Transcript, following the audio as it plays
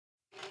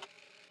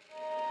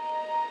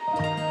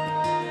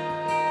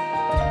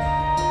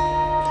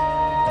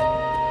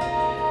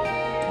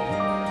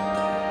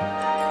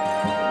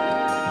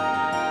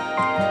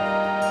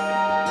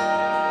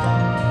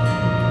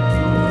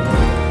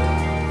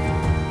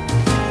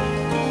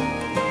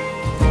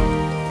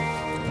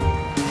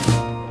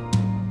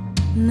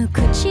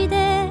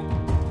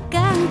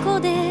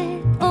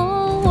で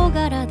大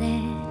柄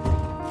で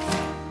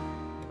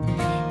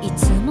い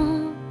つ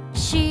も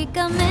し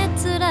かめ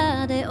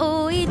面で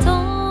おいと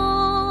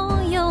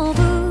呼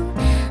ぶ。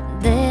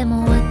で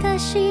も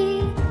私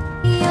よ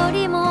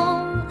り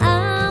も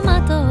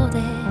甘党で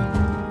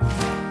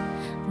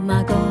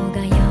孫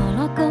が喜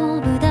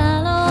ぶ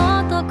だ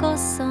ろうとこっ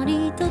そ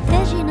りと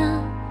手品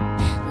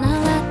習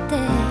って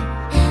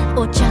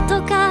お茶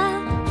とか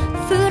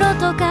風呂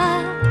と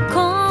か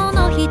こ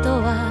の人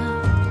は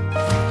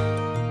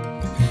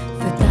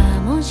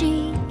2文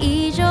字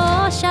以上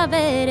喋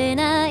れ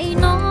ない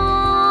の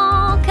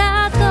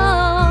かと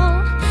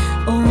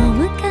大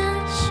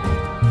昔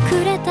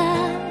くれた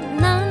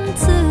なん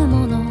つう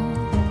もの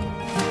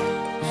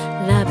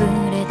ラブ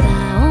レタ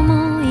ー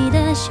思い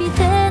出し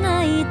て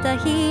泣いた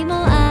日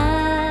も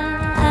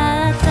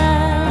あった。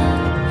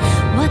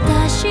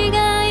私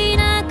がい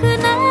なく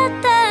なっ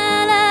た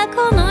ら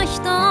この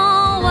人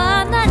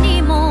は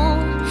何も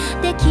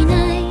でき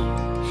ない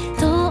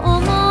と思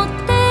っ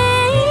て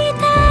い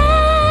た。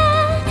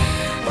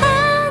あ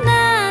な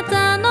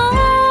たの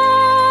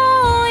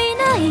い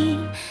ない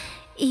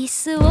椅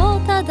子を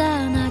た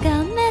だ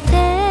眺めて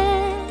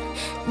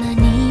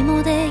何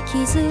もで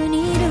きず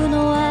にいる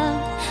のは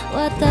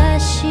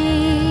私。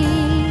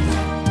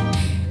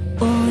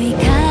追い返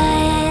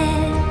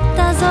っ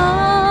たぞ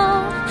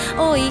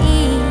追い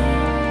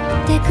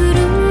てくる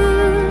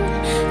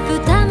二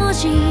文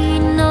字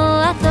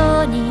の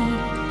後に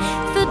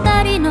二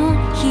人の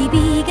日々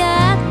が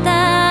あ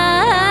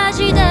った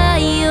時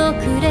代遅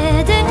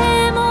れで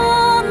も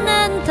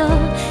何と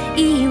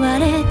言わ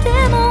れて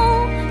も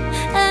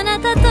あな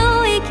た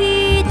と生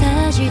き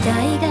た時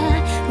代が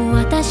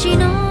私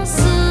の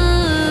す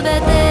べ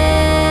て。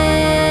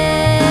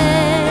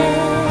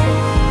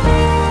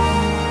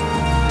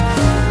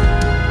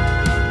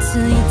つい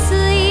つ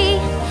い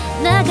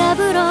長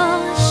風呂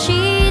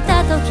し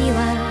た時は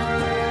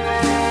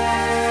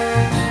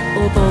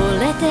溺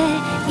れて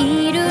い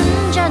るん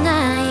じゃな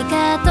い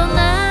かと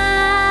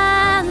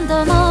何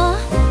度も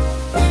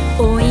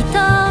おいと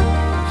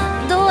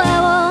ドア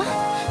を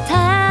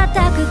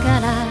叩くか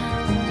ら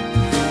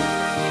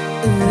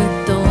う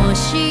っとう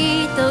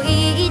しいと言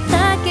っ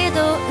たけど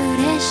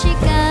嬉しか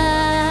っ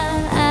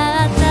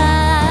た。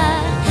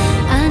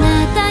あな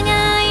たが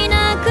いな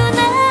くな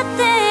っ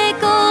て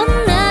こん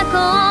なこ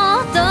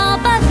と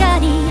ばか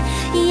り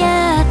や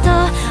っ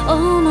と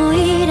思い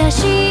出し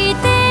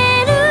て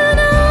るの。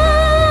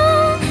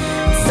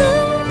伝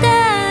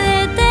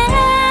えて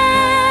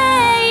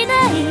いな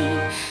い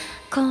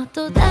こと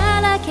だ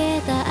らけ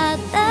だっ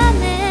た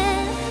ね。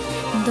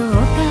どうか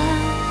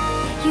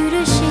許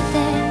して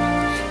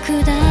く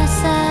ださ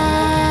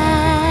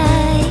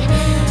い。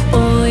お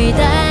い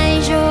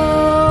大丈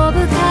夫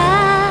か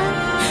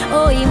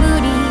おい無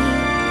理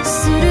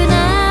するな。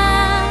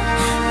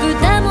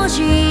二文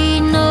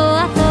字の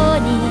後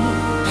に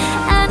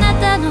あな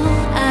たの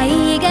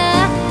愛が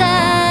あ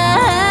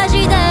った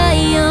時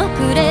代遅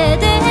れ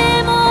で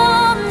も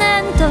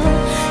何と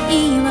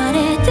言われ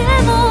て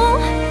も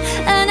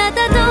あな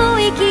たと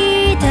生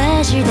き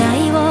た時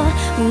代を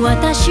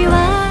私は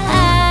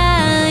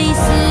愛す。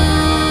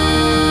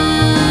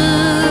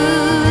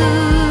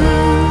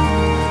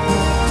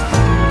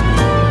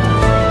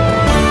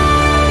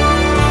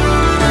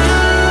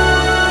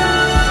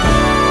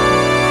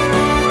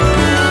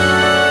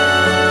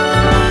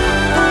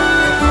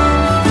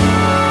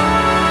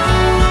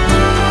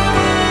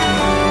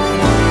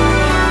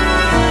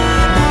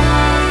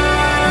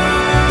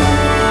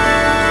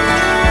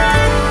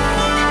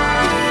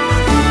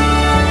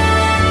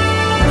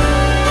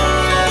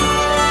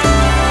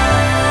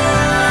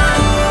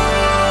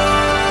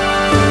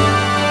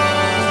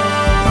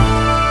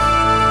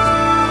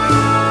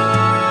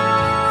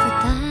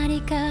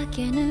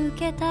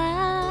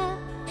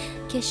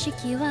景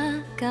色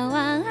は変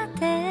わっ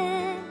て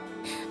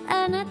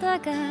あなた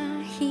が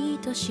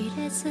人知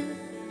れず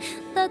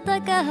戦っ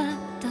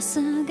た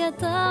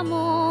姿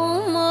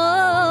もも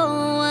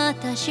う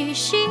私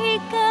し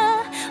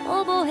か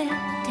覚え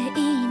て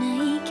いな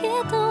いけ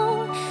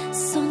ど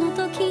その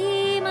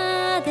時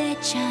まで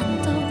ちゃん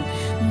と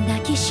抱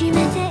きしめ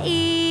て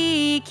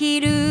生き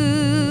る。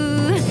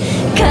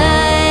帰っ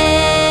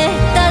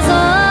たぞ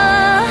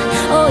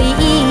追い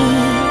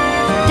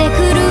てく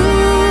る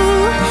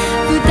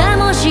二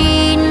文字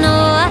の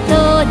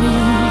後に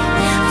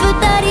二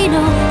人の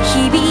日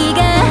々が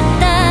あ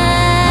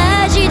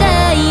った時代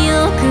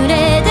遅れ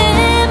で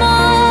も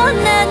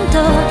何と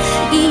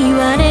言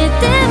われ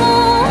ても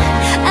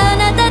あ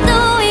なたと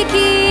生き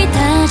た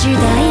時代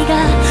が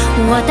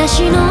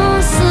私の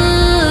す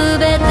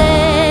べて。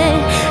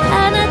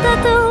あなた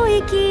と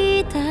生き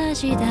た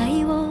時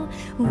代を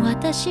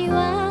私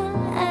は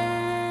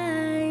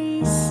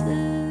愛す。